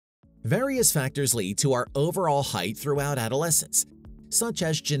Various factors lead to our overall height throughout adolescence, such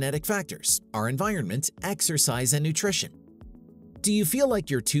as genetic factors, our environment, exercise, and nutrition. Do you feel like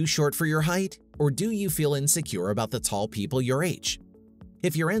you're too short for your height, or do you feel insecure about the tall people your age?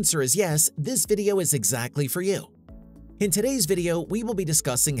 If your answer is yes, this video is exactly for you. In today's video, we will be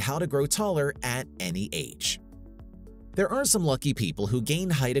discussing how to grow taller at any age. There are some lucky people who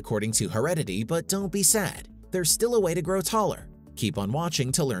gain height according to heredity, but don't be sad. There's still a way to grow taller. Keep on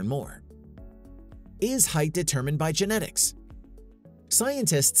watching to learn more. Is height determined by genetics?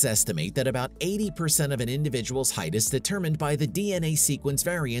 Scientists estimate that about 80% of an individual's height is determined by the DNA sequence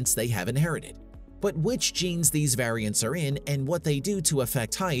variants they have inherited. But which genes these variants are in and what they do to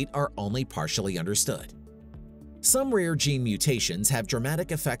affect height are only partially understood. Some rare gene mutations have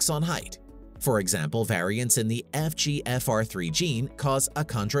dramatic effects on height. For example, variants in the FGFR3 gene cause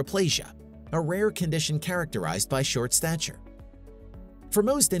achondroplasia, a rare condition characterized by short stature. For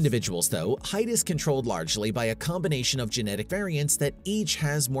most individuals, though, height is controlled largely by a combination of genetic variants that each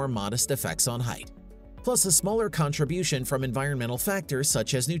has more modest effects on height, plus a smaller contribution from environmental factors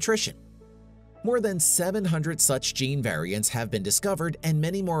such as nutrition. More than 700 such gene variants have been discovered and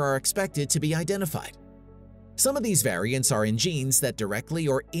many more are expected to be identified. Some of these variants are in genes that directly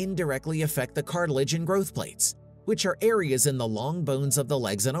or indirectly affect the cartilage and growth plates, which are areas in the long bones of the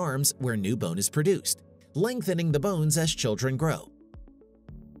legs and arms where new bone is produced, lengthening the bones as children grow.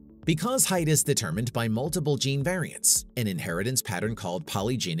 Because height is determined by multiple gene variants, an inheritance pattern called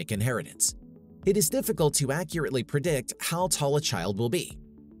polygenic inheritance, it is difficult to accurately predict how tall a child will be.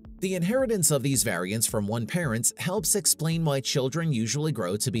 The inheritance of these variants from one parent helps explain why children usually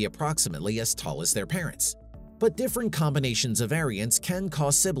grow to be approximately as tall as their parents. But different combinations of variants can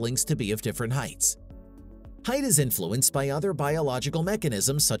cause siblings to be of different heights. Height is influenced by other biological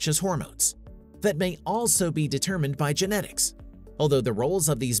mechanisms such as hormones that may also be determined by genetics, although the roles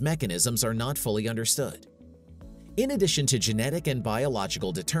of these mechanisms are not fully understood. In addition to genetic and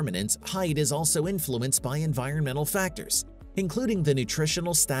biological determinants, height is also influenced by environmental factors, including the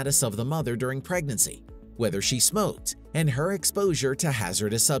nutritional status of the mother during pregnancy, whether she smoked, and her exposure to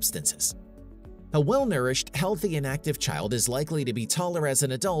hazardous substances. A well-nourished, healthy, and active child is likely to be taller as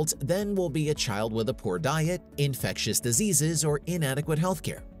an adult than will be a child with a poor diet, infectious diseases, or inadequate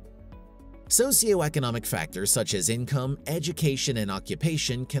healthcare. Socioeconomic factors such as income, education, and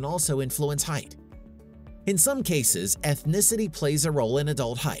occupation can also influence height. In some cases, ethnicity plays a role in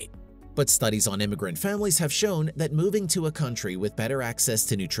adult height, but studies on immigrant families have shown that moving to a country with better access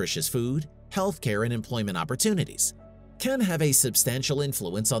to nutritious food, healthcare, and employment opportunities can have a substantial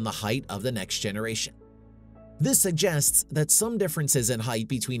influence on the height of the next generation. This suggests that some differences in height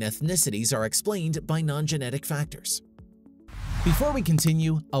between ethnicities are explained by non-genetic factors. Before we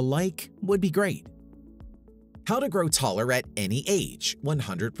continue, a like would be great. How to grow taller at any age,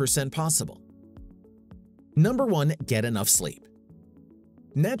 100% possible. Number 1. Get enough sleep.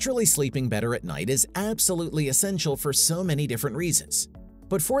 Naturally, sleeping better at night is absolutely essential for so many different reasons.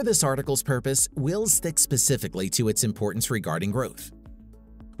 But for this article's purpose, we'll stick specifically to its importance regarding growth.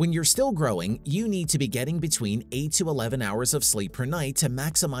 When you're still growing, you need to be getting between 8 to 11 hours of sleep per night to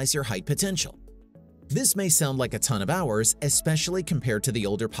maximize your height potential. This may sound like a ton of hours, especially compared to the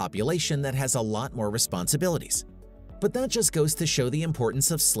older population that has a lot more responsibilities. But that just goes to show the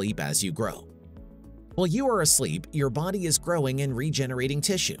importance of sleep as you grow. While you are asleep, your body is growing and regenerating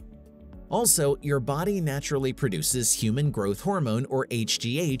tissue. Also, your body naturally produces human growth hormone or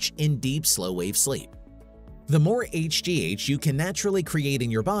HGH in deep slow-wave sleep. The more HGH you can naturally create in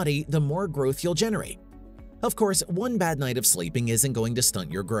your body, the more growth you'll generate. Of course, one bad night of sleeping isn't going to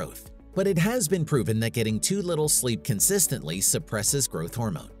stunt your growth, but it has been proven that getting too little sleep consistently suppresses growth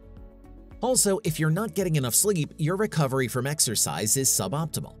hormone. Also, if you're not getting enough sleep, your recovery from exercise is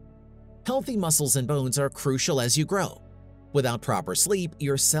suboptimal. Healthy muscles and bones are crucial as you grow. Without proper sleep,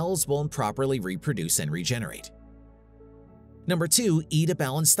 your cells won't properly reproduce and regenerate. Number 2. Eat a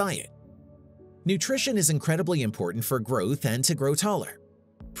balanced diet. Nutrition is incredibly important for growth and to grow taller.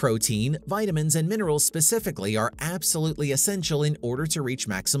 Protein, vitamins, and minerals specifically are absolutely essential in order to reach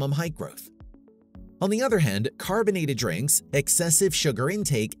maximum height growth. On the other hand, carbonated drinks, excessive sugar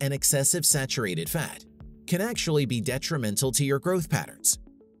intake, and excessive saturated fat can actually be detrimental to your growth patterns.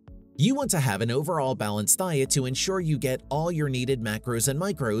 You want to have an overall balanced diet to ensure you get all your needed macros and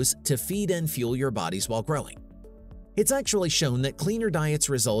micros to feed and fuel your bodies while growing. It's actually shown that cleaner diets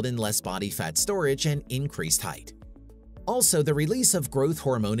result in less body fat storage and increased height. Also, the release of growth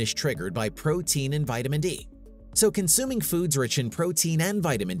hormone is triggered by protein and vitamin D. So consuming foods rich in protein and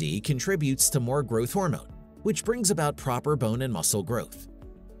vitamin D contributes to more growth hormone, which brings about proper bone and muscle growth.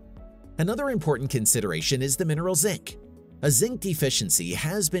 Another important consideration is the mineral zinc. A zinc deficiency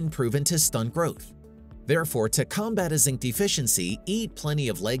has been proven to stunt growth. Therefore, to combat a zinc deficiency, eat plenty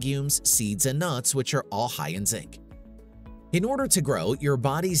of legumes, seeds, and nuts, which are all high in zinc. In order to grow, your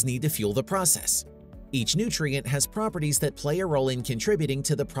bodies need to fuel the process. Each nutrient has properties that play a role in contributing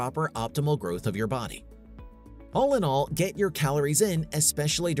to the proper optimal growth of your body. All in all, get your calories in,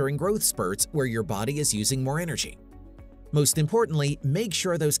 especially during growth spurts where your body is using more energy. Most importantly, make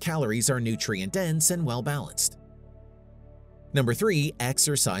sure those calories are nutrient-dense and well-balanced. Number 3.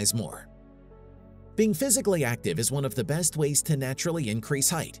 Exercise more. Being physically active is one of the best ways to naturally increase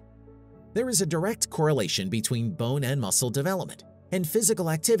height. There is a direct correlation between bone and muscle development and physical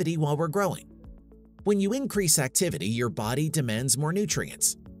activity while we're growing. When you increase activity, your body demands more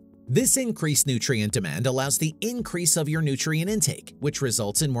nutrients. This increased nutrient demand allows the increase of your nutrient intake, which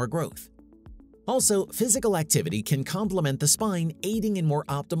results in more growth. Also, physical activity can complement the spine, aiding in more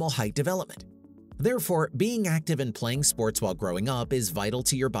optimal height development. Therefore, being active and playing sports while growing up is vital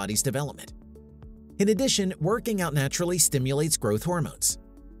to your body's development. In addition, working out naturally stimulates growth hormones.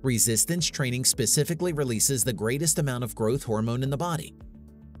 Resistance training specifically releases the greatest amount of growth hormone in the body.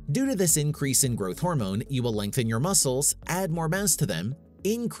 Due to this increase in growth hormone, you will lengthen your muscles, add more mass to them,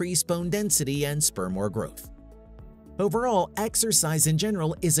 increase bone density, and spur more growth. Overall, exercise in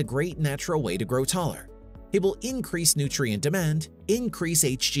general is a great natural way to grow taller. It will increase nutrient demand, increase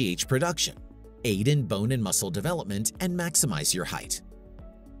HGH production, aid in bone and muscle development, and maximize your height.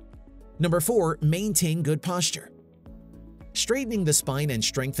 Number 4. Maintain good posture. Straightening the spine and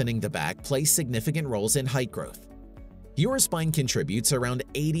strengthening the back play significant roles in height growth. Your spine contributes around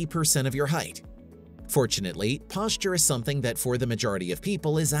 80% of your height. Fortunately, posture is something that for the majority of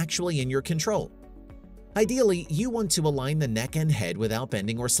people is actually in your control. Ideally, you want to align the neck and head without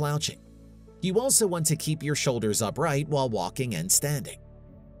bending or slouching. You also want to keep your shoulders upright while walking and standing.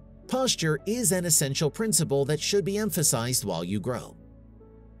 Posture is an essential principle that should be emphasized while you grow.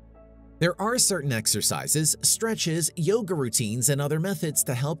 There are certain exercises, stretches, yoga routines, and other methods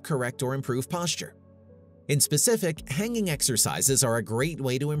to help correct or improve posture. In specific, hanging exercises are a great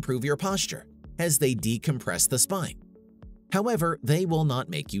way to improve your posture, as they decompress the spine. However, they will not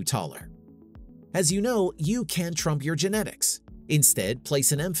make you taller. As you know, you can't trump your genetics. Instead,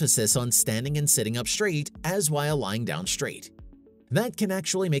 place an emphasis on standing and sitting up straight as while lying down straight. That can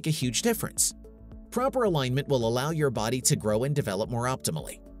actually make a huge difference. Proper alignment will allow your body to grow and develop more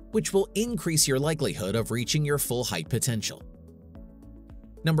optimally, which will increase your likelihood of reaching your full height potential.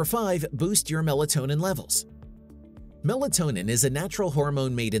 Number 5. Boost your melatonin levels. Melatonin is a natural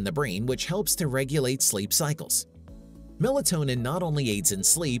hormone made in the brain which helps to regulate sleep cycles. Melatonin not only aids in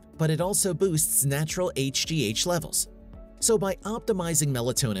sleep, but it also boosts natural HGH levels. So by optimizing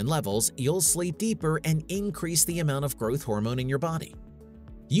melatonin levels, you'll sleep deeper and increase the amount of growth hormone in your body.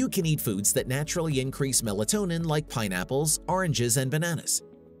 You can eat foods that naturally increase melatonin like pineapples, oranges, and bananas.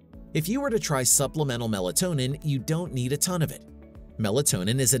 If you were to try supplemental melatonin, you don't need a ton of it.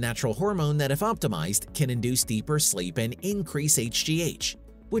 Melatonin is a natural hormone that, if optimized, can induce deeper sleep and increase HGH,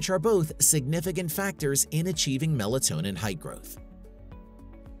 which are both significant factors in achieving melatonin height growth.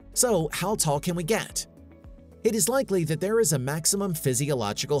 So, how tall can we get? It is likely that there is a maximum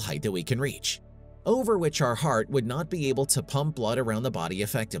physiological height that we can reach, over which our heart would not be able to pump blood around the body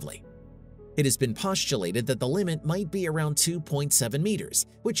effectively. It has been postulated that the limit might be around 2.7 meters,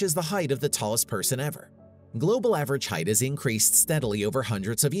 which is the height of the tallest person ever. Global average height has increased steadily over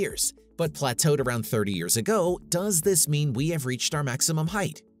hundreds of years, but plateaued around 30 years ago. Does this mean we have reached our maximum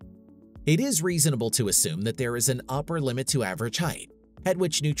height? It is reasonable to assume that there is an upper limit to average height, at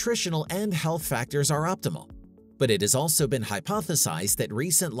which nutritional and health factors are optimal. But it has also been hypothesized that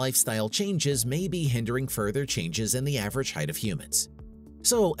recent lifestyle changes may be hindering further changes in the average height of humans.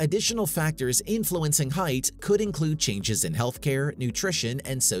 So, additional factors influencing height could include changes in healthcare, nutrition,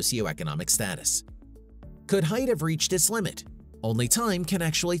 and socioeconomic status. Could height have reached its limit? Only time can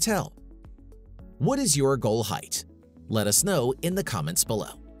actually tell. What is your goal height? Let us know in the comments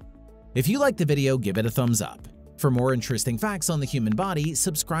below. If you liked the video, give it a thumbs up. For more interesting facts on the human body,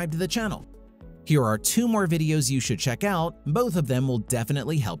 subscribe to the channel. Here are 2 more videos you should check out. Both of them will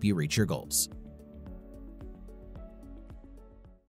definitely help you reach your goals.